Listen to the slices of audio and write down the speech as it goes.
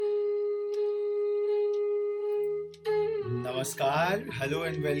Namaskar. Hello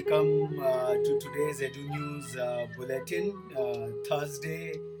and welcome to today's Edu News Bulletin,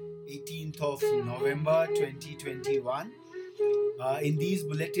 Thursday, 18th of November 2021. In these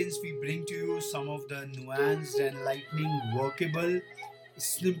bulletins, we bring to you some of the nuanced and lightning workable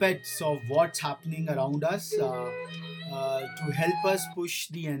snippets of what's happening around us to help us push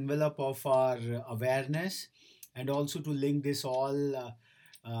the envelope of our awareness and also to link this all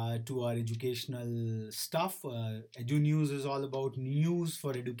to our educational stuff. Edu News is all about news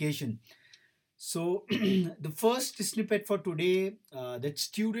for education. So, the first snippet for today that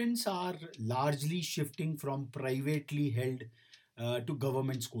students are largely shifting from privately held to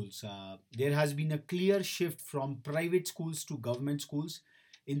government schools. There has been a clear shift from private schools to government schools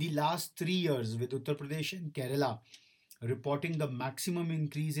in the last 3 years, with Uttar Pradesh and Kerala reporting the maximum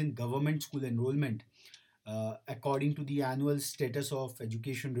increase in government school enrollment. According to the annual status of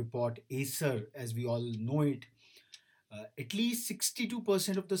education report, ACER, as we all know it, at least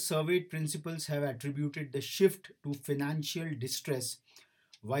 62% of the surveyed principals have attributed the shift to financial distress,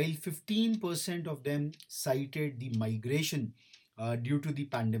 while 15% of them cited the migration due to the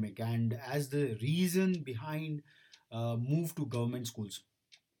pandemic and as the reason behind move to government schools.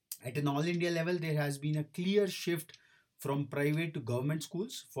 At an all India level, there has been a clear shift from private to government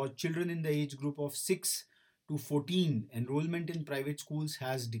schools. For children in the age group of 6 to 14, enrollment in private schools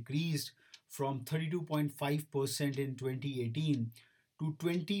has decreased from 32.5% in 2018 to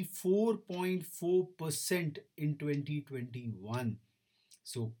 24.4% in 2021.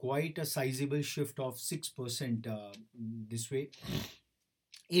 So, quite a sizable shift of 6% this way.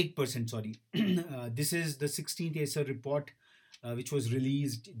 8%, sorry. This is the 16th ASER report, which was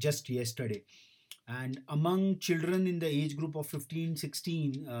released just yesterday. And among children in the age group of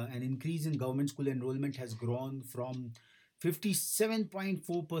 15-16, an increase in government school enrollment has grown from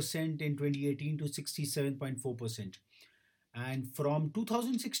 57.4% in 2018 to 67.4%. And from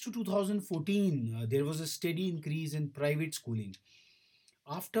 2006 to 2014, there was a steady increase in private schooling.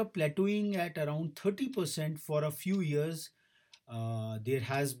 After plateauing at around 30% for a few years, there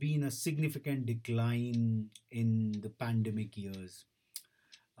has been a significant decline in the pandemic years.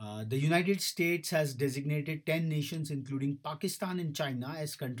 The United States has designated 10 nations, including Pakistan and China,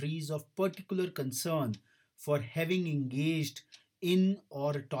 as countries of particular concern for having engaged in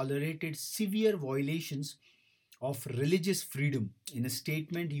or tolerated severe violations of religious freedom. In a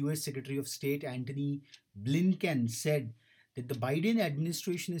statement, US Secretary of State Antony Blinken said that the Biden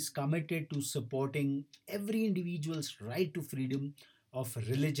administration is committed to supporting every individual's right to freedom of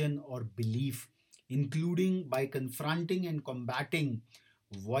religion or belief, including by confronting and combating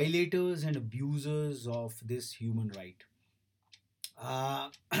violators and abusers of this human right.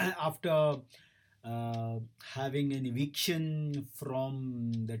 After uh, having an eviction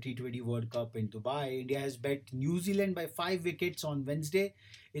from the T20 World Cup in Dubai, India has bet New Zealand by 5 wickets on Wednesday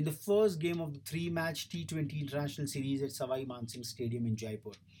in the first game of the three-match T20 International Series at Savai Mansingh Stadium in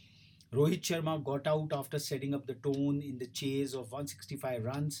Jaipur. Rohit Sharma got out after setting up the tone in the chase of 165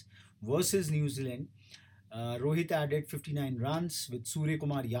 runs versus New Zealand. Rohit added 59 runs with Surya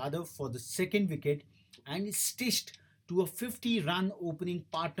Kumar Yadav for the second wicket and stitched to a 50-run opening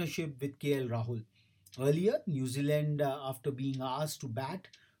partnership with KL Rahul. Earlier, New Zealand, after being asked to bat,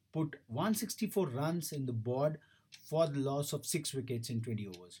 put 164 runs in the board for the loss of 6 wickets in 20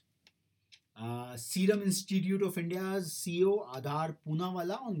 overs. Serum Institute of India's CEO Adhar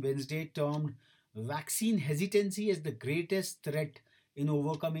Poonawalla on Wednesday termed vaccine hesitancy as the greatest threat in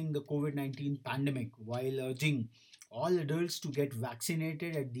overcoming the COVID 19 pandemic while urging all adults to get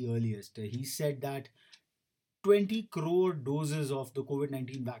vaccinated at the earliest. He said that 20 crore doses of the COVID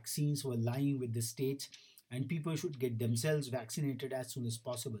 19 vaccines were lying with the states and people should get themselves vaccinated as soon as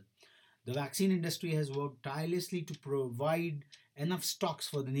possible. The vaccine industry has worked tirelessly to provide enough stocks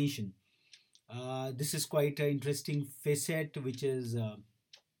for the nation. This is quite an interesting facet which is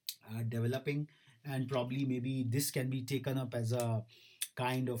developing, and probably maybe this can be taken up as a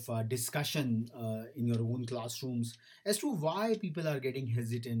kind of discussion in your own classrooms as to why people are getting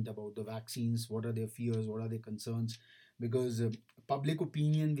hesitant about the vaccines, what are their fears, what are their concerns, because public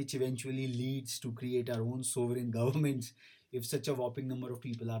opinion, which eventually leads to create our own sovereign governments, if such a whopping number of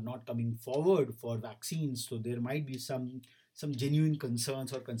people are not coming forward for vaccines, so there might be some genuine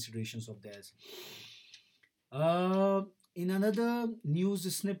concerns or considerations of theirs. Uh, in another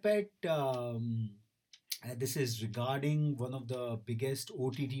news snippet, this is regarding one of the biggest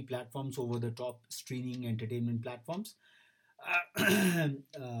OTT platforms, over the top streaming entertainment platforms.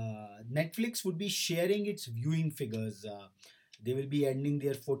 Netflix would be sharing its viewing figures. They will be ending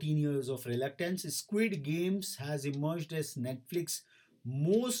their 14 years of reluctance. Squid Games has emerged as Netflix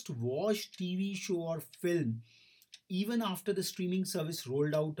most watched TV show or film even after the streaming service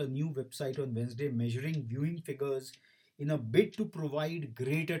rolled out a new website on Wednesday measuring viewing figures in a bid to provide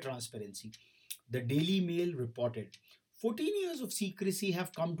greater transparency. The Daily Mail reported 14 years of secrecy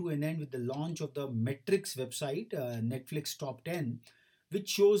have come to an end with the launch of the Metrics website, Netflix Top 10, which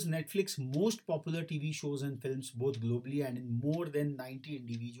shows Netflix's most popular TV shows and films both globally and in more than 90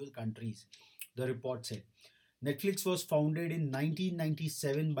 individual countries, the report said. Netflix was founded in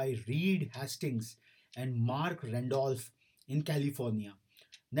 1997 by Reed Hastings and Mark Randolph in California.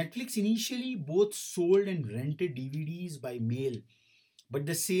 Netflix initially both sold and rented DVDs by mail, but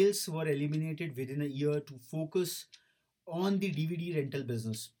the sales were eliminated within a year to focus on the DVD rental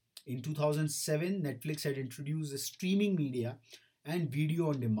business. In 2007, Netflix had introduced the streaming media and video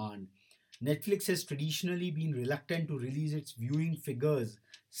on demand. Netflix has traditionally been reluctant to release its viewing figures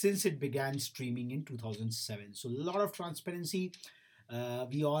since it began streaming in 2007. So, a lot of transparency.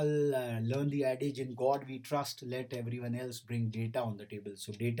 We all learn the adage, in God we trust, let everyone else bring data on the table.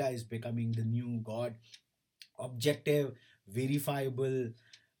 So, data is becoming the new God, objective, verifiable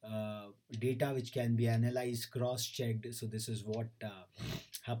data which can be analyzed, cross checked. So, this is what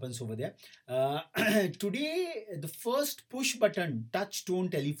happens over there. Today, the first push button touch tone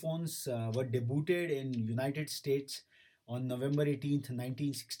telephones were debuted in United States on November 18th,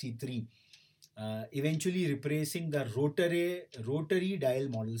 1963. Eventually replacing the rotary dial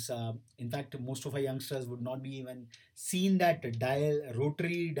models. In fact, most of our youngsters would not be even seen that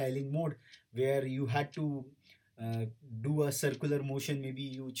rotary dialing mode where you had to uh, do a circular motion. Maybe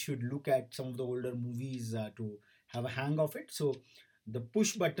you should look at some of the older movies to have a hang of it. So the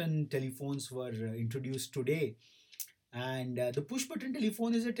push button telephones were introduced today, and the push button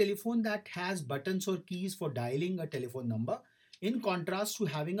telephone is a telephone that has buttons or keys for dialing a telephone number, in contrast to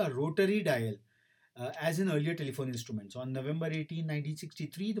having a rotary dial as in earlier telephone instruments. On November 18,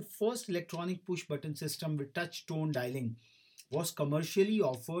 1963, the first electronic push button system with touch tone dialing was commercially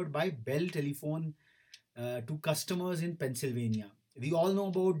offered by Bell Telephone to customers in Pennsylvania. We all know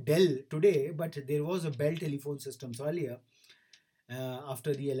about Dell today, but there was a Bell telephone systems earlier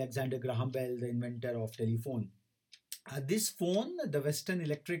after the Alexander Graham Bell, the inventor of telephone. This phone, the Western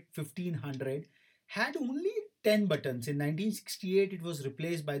Electric 1500, had only 10 buttons. In 1968, it was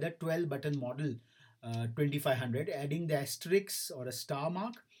replaced by the 12 button model 2500, adding the asterisk or a star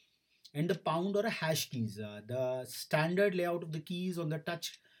mark and the pound or a hash keys. The standard layout of the keys on the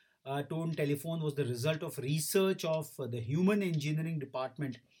touch tone telephone was the result of research of the human engineering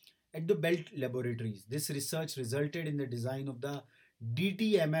department at the Bell Laboratories. This research resulted in the design of the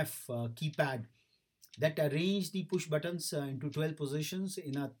DTMF keypad that arranged the push buttons into 12 positions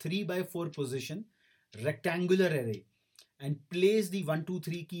in a 3 by 4 position rectangular array and place the 1, 2,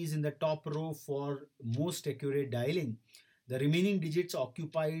 3 keys in the top row for most accurate dialing. The remaining digits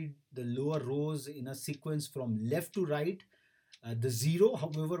occupied the lower rows in a sequence from left to right. The 0,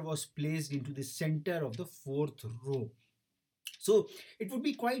 however, was placed into the center of the fourth row. So it would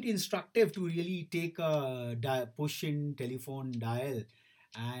be quite instructive to really take a push in telephone dial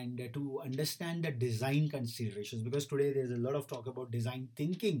and to understand the design considerations, because today there's a lot of talk about design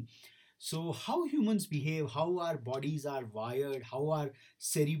thinking. So how humans behave, how our bodies are wired, how our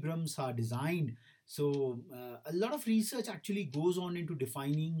cerebrums are designed. So a lot of research actually goes on into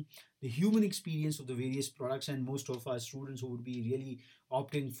defining the human experience of the various products, and most of our students who would be really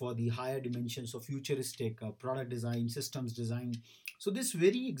opting for the higher dimensions of futuristic product design, systems design. So this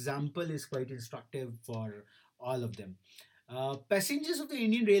very example is quite instructive for all of them. Passengers of the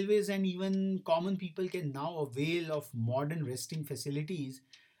Indian Railways and even common people can now avail of modern resting facilities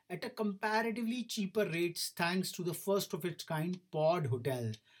at a comparatively cheaper rates thanks to the first of its kind pod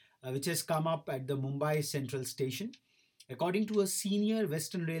hotel, which has come up at the Mumbai Central Station. According to a senior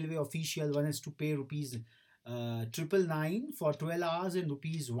Western Railway official, one has to pay rupees 999 for 12 hours and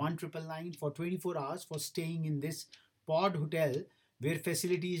rupees 1999 for 24 hours for staying in this pod hotel, where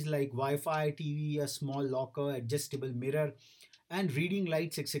facilities like Wi-Fi, TV, a small locker, adjustable mirror, and reading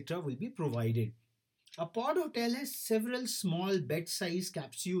lights, etc., will be provided. A pod hotel has several small bed-sized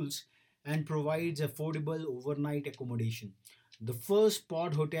capsules and provides affordable overnight accommodation. The first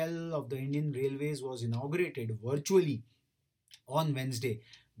pod hotel of the Indian Railways was inaugurated virtually on Wednesday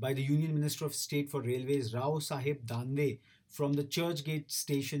by the Union Minister of State for Railways Rao Sahib Danve from the Churchgate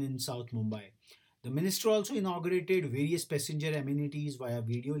station in South Mumbai. The minister also inaugurated various passenger amenities via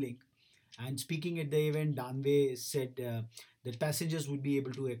video link. And speaking at the event, Danve said that passengers would be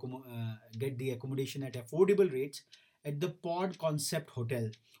able to get the accommodation at affordable rates at the Pod Concept Hotel,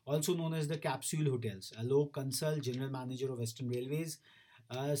 also known as the Capsule Hotels. Alok Kansal, General Manager of Western Railways,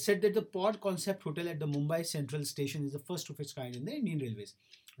 said that the Pod Concept Hotel at the Mumbai Central Station is the first of its kind in the Indian Railways.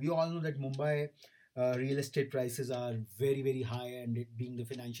 We all know that Mumbai Real estate prices are very, very high, and it being the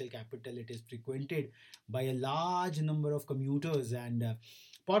financial capital, it is frequented by a large number of commuters. And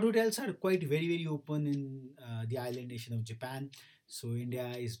port hotels are quite very, very open in the island nation of Japan. So India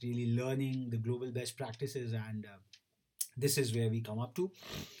is really learning the global best practices, and this is where we come up to.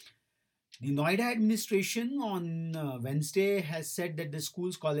 The Noida administration on Wednesday has said that the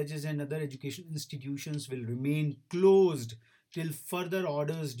schools, colleges, and other education institutions will remain closed till further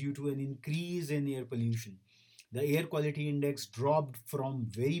orders due to an increase in air pollution. The air quality index dropped from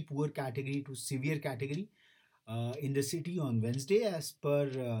very poor category to severe category in the city on Wednesday, as per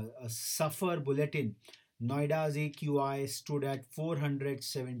a SUFFER bulletin. Noida's AQI stood at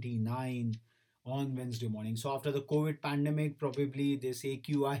 479 on Wednesday morning. So after the COVID pandemic, probably this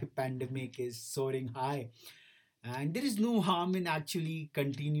AQI pandemic is soaring high. And there is no harm in actually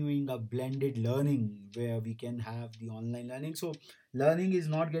continuing a blended learning where we can have the online learning. So learning is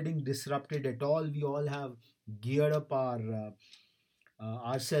not getting disrupted at all. We all have geared up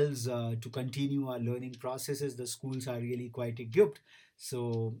ourselves to continue our learning processes. The schools are really quite equipped.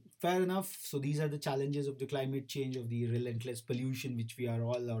 So, fair enough. So, these are the challenges of the climate change, of the relentless pollution which we are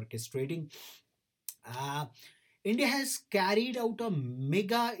all orchestrating. Uh, India has carried out a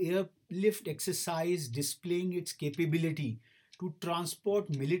mega airlift exercise displaying its capability to transport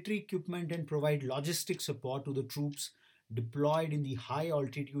military equipment and provide logistic support to the troops deployed in the high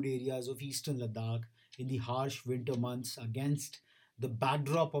altitude areas of eastern Ladakh in the harsh winter months against the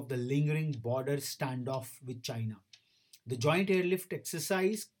backdrop of the lingering border standoff with China. The joint airlift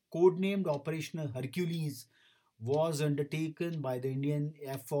exercise, codenamed Operational Hercules, was undertaken by the Indian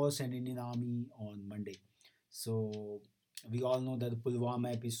Air Force and Indian Army on Monday. So we all know that the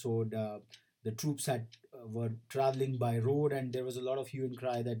Pulwama episode, the troops had were traveling by road, and there was a lot of hue and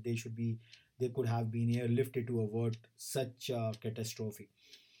cry that they could have been airlifted to avert such a catastrophe.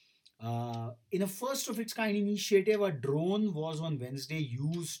 In a first of its kind initiative, a drone was on Wednesday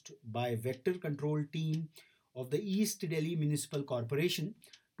used by vector control team of the East Delhi Municipal Corporation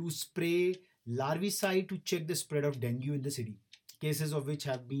to spray larvicide to check the spread of dengue in the city. Cases of which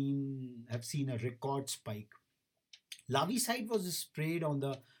have seen a record spike. Larvicide was sprayed on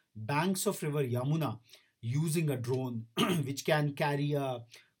the banks of river Yamuna using a drone which can carry a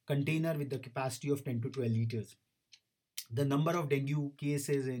container with the capacity of 10 to 12 liters. The number of dengue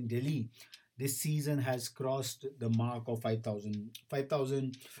cases in Delhi this season has crossed the mark of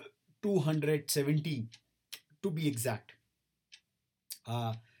 5,270 to be exact.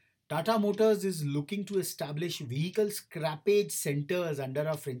 Uh, Tata Motors is looking to establish vehicle scrappage centers under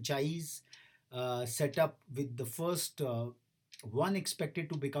a franchise setup, with the first one expected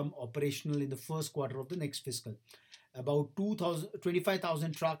to become operational in the first quarter of the next fiscal. About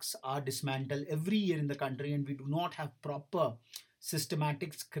 25,000 trucks are dismantled every year in the country, and we do not have proper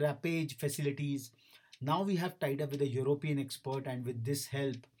systematic scrappage facilities. Now we have tied up with a European expert, and with this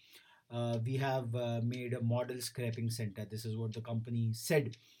help, we have made a model scrapping center. This is what the company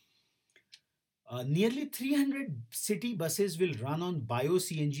said. Nearly 300 city buses will run on bio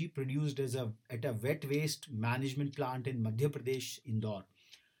CNG produced at a wet waste management plant in Madhya Pradesh, Indore.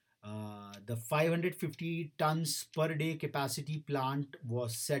 The 550 tons per day capacity plant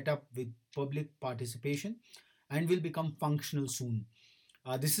was set up with public participation and will become functional soon.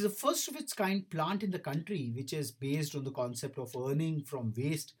 This is the first of its kind plant in the country, which is based on the concept of earning from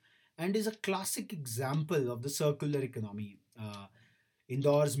waste and is a classic example of the circular economy.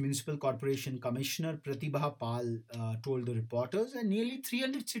 Indore's Municipal Corporation Commissioner Pratibha Pal told the reporters, and nearly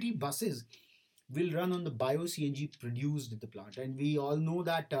 300 city buses will run on the bio CNG produced at the plant. And we all know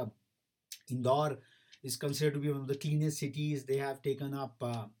that Indore is considered to be one of the cleanest cities. They have taken up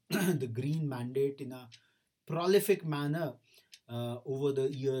the green mandate in a prolific manner over the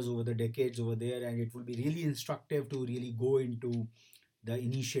years, over the decades over there, and it will be really instructive to really go into the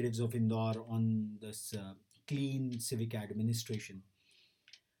initiatives of Indore on this clean civic administration.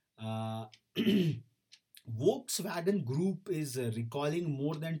 Uh, Volkswagen Group is recalling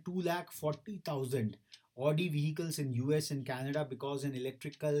more than 240,000 Audi vehicles in US and Canada because an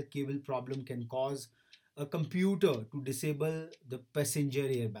electrical cable problem can cause a computer to disable the passenger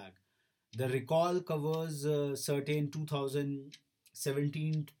airbag. The recall covers certain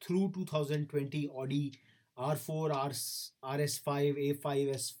 2017 through 2020 Audi R4, RS5,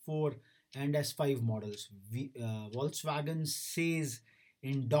 A5, S4, and S5 models. Volkswagen says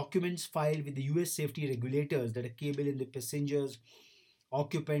in documents filed with the US safety regulators that a cable in the passenger's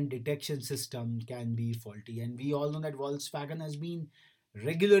occupant detection system can be faulty. And we all know that Volkswagen has been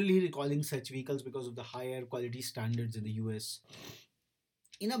regularly recalling such vehicles because of the higher quality standards in the US.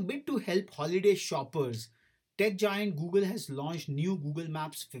 In a bid to help holiday shoppers Tech giant Google has launched new Google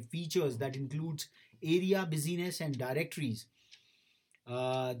Maps features that includes area busyness and directories.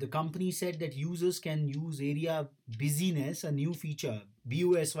 The company said that users can use area busyness, a new feature,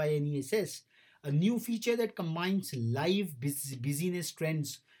 BUSYNESS, a new feature that combines live busyness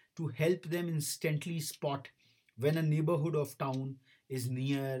trends to help them instantly spot when a neighborhood of town is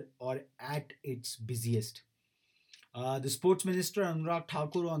near or at its busiest. The Sports Minister Anurag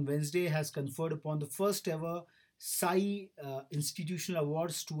Thakur on Wednesday has conferred upon the first ever Sai Institutional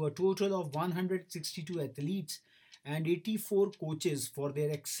Awards to a total of 162 athletes and 84 coaches for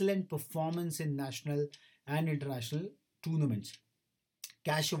their excellent performance in national and international tournaments.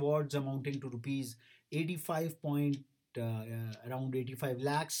 Cash awards amounting to rupees 85 point around 85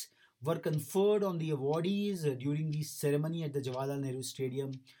 lakhs were conferred on the awardees during the ceremony at the Jawaharlal Nehru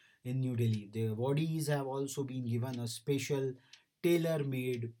Stadium in New Delhi. The awardees have also been given a special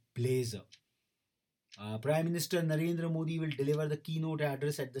tailor-made blazer. Prime Minister Narendra Modi will deliver the keynote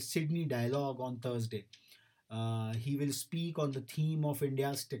address at the Sydney Dialogue on Thursday. He will speak on the theme of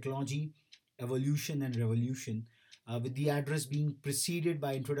India's technology, evolution, and revolution, with the address being preceded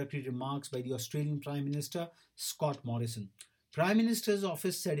by introductory remarks by the Australian Prime Minister Scott Morrison. Prime Minister's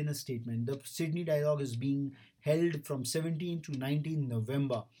office said in a statement the Sydney Dialogue is being held from 17 to 19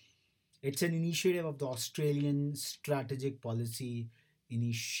 November. It's an initiative of the Australian Strategic Policy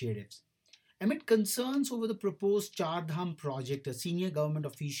Initiatives. Amid concerns over the proposed Char Dham project, a senior government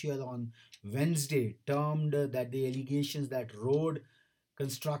official on Wednesday termed that the allegations that road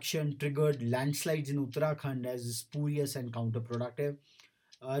construction triggered landslides in Uttarakhand as spurious and counterproductive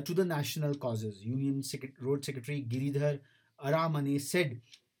to the national causes. Road Secretary Giridhar Aramane said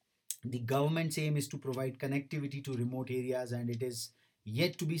the government's aim is to provide connectivity to remote areas, and it is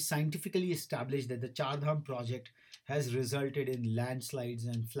yet to be scientifically established that the Char Dham project has resulted in landslides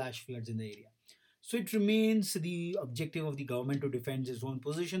and flash floods in the area. So it remains the objective of the government to defend its own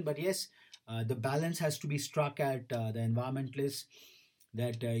position, but yes, the balance has to be struck at the environmentalists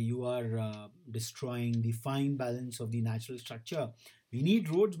that you are destroying the fine balance of the natural structure. We need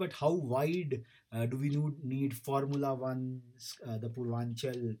roads, but how wide do we need Formula One, the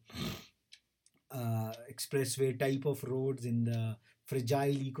Purvanchal expressway type of roads in the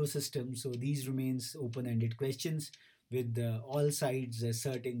fragile ecosystem? So these remains open-ended questions with all sides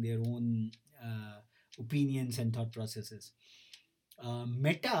asserting their own opinions and thought processes.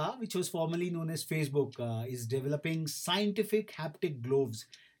 Meta, which was formerly known as Facebook, is developing scientific haptic gloves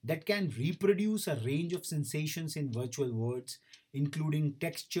that can reproduce a range of sensations in virtual worlds, including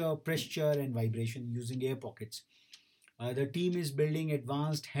texture, pressure, and vibration using air pockets. The team is building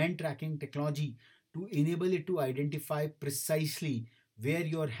advanced hand tracking technology to enable it to identify precisely where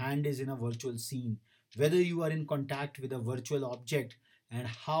your hand is in a virtual scene, whether you are in contact with a virtual object, and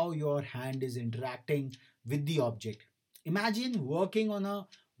how your hand is interacting with the object. Imagine working on a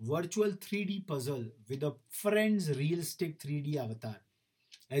virtual 3D puzzle with a friend's realistic 3D avatar.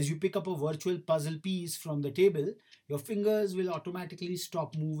 As you pick up a virtual puzzle piece from the table, your fingers will automatically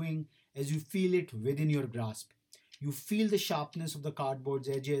stop moving as you feel it within your grasp. You feel the sharpness of the cardboard's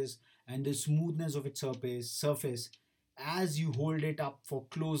edges and the smoothness of its surface as you hold it up for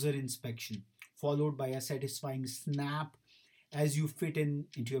closer inspection, followed by a satisfying snap as you fit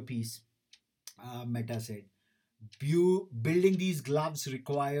into your piece, Meta said. Building these gloves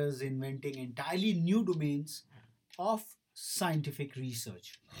requires inventing entirely new domains of scientific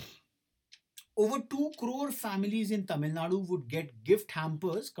research. Over 2 crore families in Tamil Nadu would get gift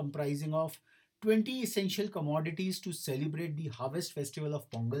hampers comprising of 20 essential commodities to celebrate the harvest festival of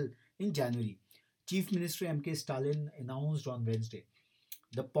Pongal in January. Chief Minister M.K. Stalin announced on Wednesday.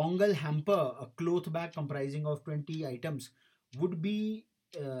 The Pongal hamper, a cloth bag comprising of 20 items, would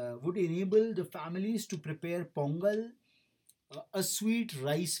enable the families to prepare Pongal, a sweet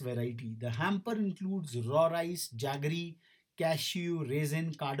rice variety. The hamper includes raw rice, jaggery, cashew,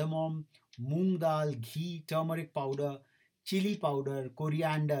 raisin, cardamom, moong dal, ghee, turmeric powder, chili powder,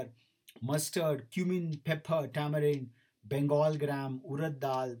 coriander, mustard, cumin, pepper, tamarind, Bengal gram, urad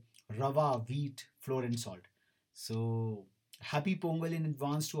dal, rava, wheat, flour, and salt. So happy Pongal in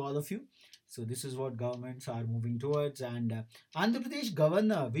advance to all of you. So this is what governments are moving towards. And Andhra Pradesh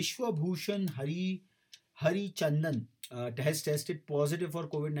Governor Vishwa Bhushan Hari Chandan has tested positive for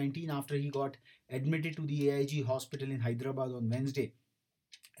COVID-19 after he got admitted to the AIG hospital in Hyderabad on Wednesday.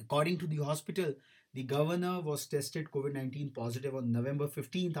 According to the hospital, the governor was tested COVID-19 positive on November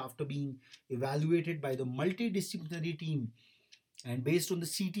 15th after being evaluated by the multidisciplinary team. And based on the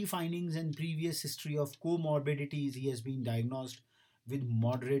CT findings and previous history of comorbidities, he has been diagnosed with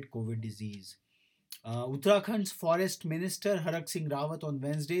moderate COVID disease. Uttarakhand's Forest Minister Harak Singh Rawat on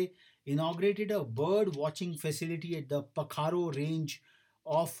Wednesday inaugurated a bird watching facility at the Pakharo range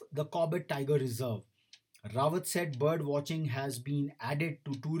of the Corbett Tiger Reserve. Rawat said bird watching has been added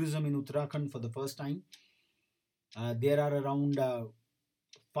to tourism in Uttarakhand for the first time. There are around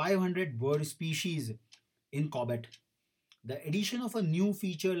 500 bird species in Corbett. The addition of a new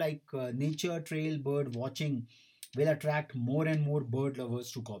feature like nature trail bird watching will attract more and more bird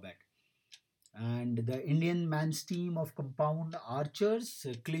lovers to Corbett. And the Indian men's team of compound archers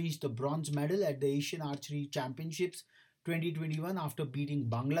clinched the bronze medal at the Asian Archery Championships 2021 after beating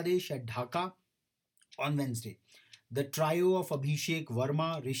Bangladesh at Dhaka on Wednesday. The trio of Abhishek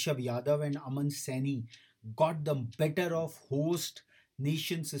Verma, Rishabh Yadav, and Aman Saini got the better of host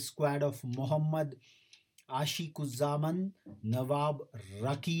nation's squad of Mohammad Ashikuzaman, Nawab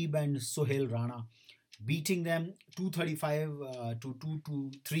Rakib, and Sohail Rana, beating them 235 to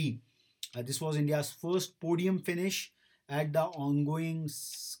 223. This was India's first podium finish at the ongoing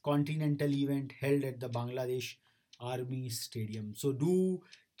continental event held at the Bangladesh Army Stadium. So do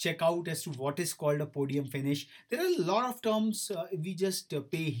check out as to what is called a podium finish. There are a lot of terms. If we just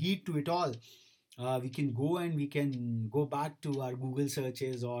pay heed to it all, we can go and we can go back to our Google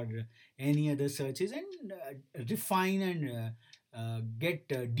searches or any other searches and refine and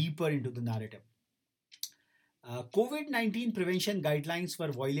get deeper into the narrative. COVID 19 prevention guidelines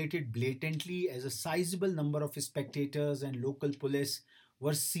were violated blatantly as a sizable number of spectators and local police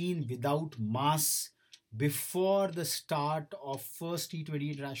were seen without masks before the start of first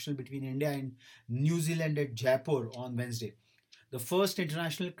T20 international between India and New Zealand at Jaipur on Wednesday. The first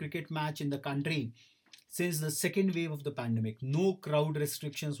international cricket match in the country since the second wave of the pandemic. No crowd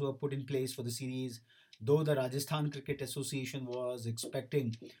restrictions were put in place for the series, though the Rajasthan Cricket Association was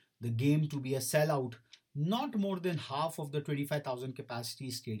expecting the game to be a sellout. Not more than half of the 25,000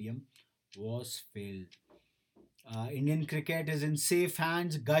 capacity stadium was filled. Indian cricket is in safe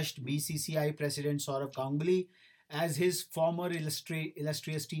hands, gushed BCCI President Saurabh Ganguly, as his former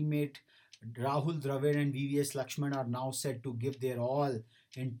illustrious teammate Rahul Dravid and VVS Lakshman are now set to give their all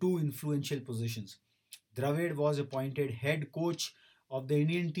in two influential positions. Dravid was appointed head coach of the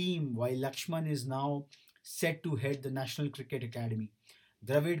Indian team, while Lakshman is now set to head the National Cricket Academy.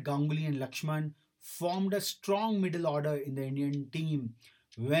 Dravid, Ganguly, and Lakshman formed a strong middle order in the Indian team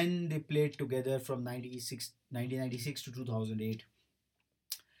when they played together from 1996 to 2008.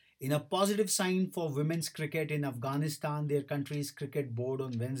 In a positive sign for women's cricket in Afghanistan, their country's cricket board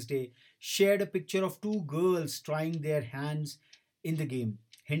on Wednesday shared a picture of two girls trying their hands in the game,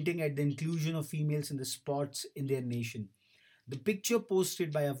 hinting at the inclusion of females in the sports in their nation. The picture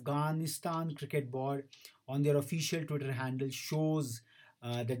posted by Afghanistan Cricket Board on their official Twitter handle shows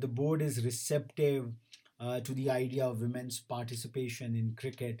that the board is receptive to the idea of women's participation in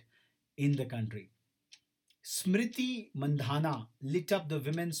cricket in the country. Smriti Mandhana lit up the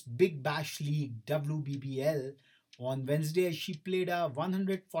Women's Big Bash League WBBL on Wednesday as she played a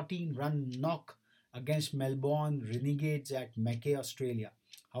 114 run knock against Melbourne Renegades at Mackay, Australia.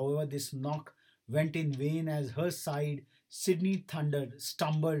 However, this knock went in vain as her side, Sydney Thunder,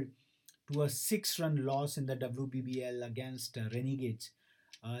 stumbled to a 6 run loss in the WBBL against Renegades.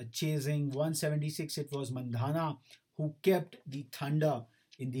 Chasing 176, it was Mandhana who kept the Thunder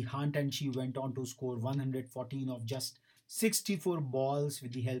in the hunt, and she went on to score 114 of just 64 balls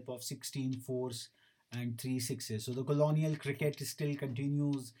with the help of 16 fours and 3 sixes. So the colonial cricket still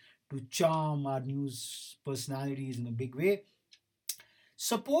continues to charm our news personalities in a big way.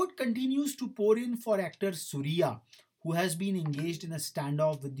 Support continues to pour in for actor Surya, who has been engaged in a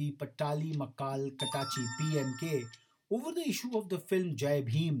standoff with the Patali Makal Katachi PMK over the issue of the film Jai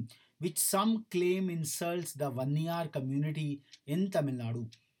Bhim, which some claim insults the Vanniyar community in Tamil Nadu.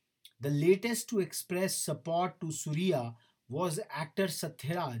 The latest to express support to Surya was actor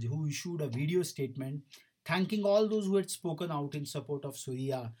Satyaraj, who issued a video statement thanking all those who had spoken out in support of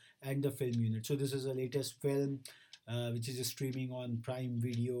Surya and the film unit. So this is the latest film which is streaming on Prime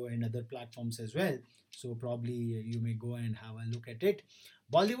Video and other platforms as well. So probably you may go and have a look at it.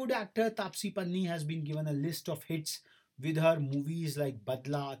 Bollywood actor Tapsi Panni has been given a list of hits with her movies like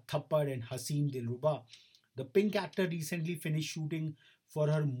Badla, Thappad, and Haseen Dilruba. The Pink actor recently finished shooting for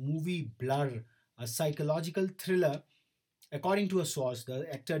her movie Blur, a psychological thriller. According to a source, the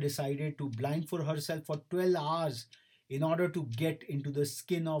actor decided to blindfold herself for 12 hours in order to get into the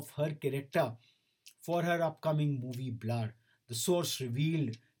skin of her character for her upcoming movie Blur. The source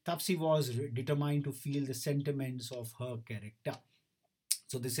revealed Tapsi was determined to feel the sentiments of her character.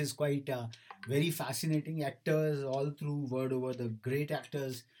 So this is quite very fascinating. Actors all through world over, the great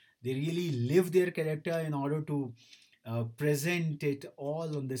actors, they really live their character in order to present it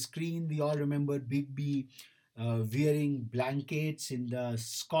all on the screen. We all remember Big B wearing blankets in the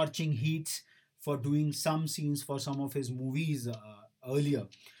scorching heats for doing some scenes for some of his movies earlier.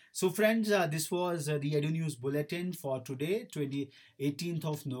 So, friends, this was the Edu News Bulletin for today, 18th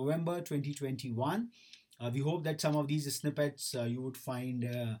of November 2021. We hope that some of these snippets you would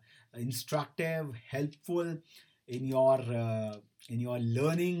find instructive, helpful in your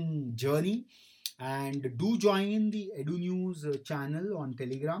learning journey. And do join the Edu News channel on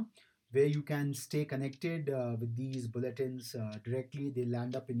Telegram, where you can stay connected with these bulletins directly. They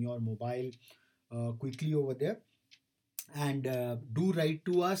land up in your mobile quickly over there. And do write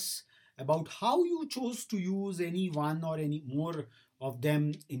to us about how you chose to use any one or any more of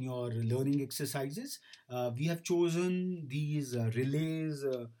them in your learning exercises. We have chosen these relays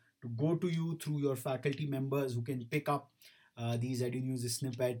to go to you through your faculty members who can pick up these EduNews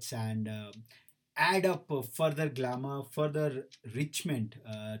snippets and add up further glamour, further richment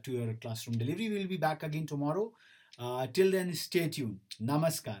to your classroom delivery. We'll be back again tomorrow. Till then, stay tuned.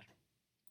 Namaskar.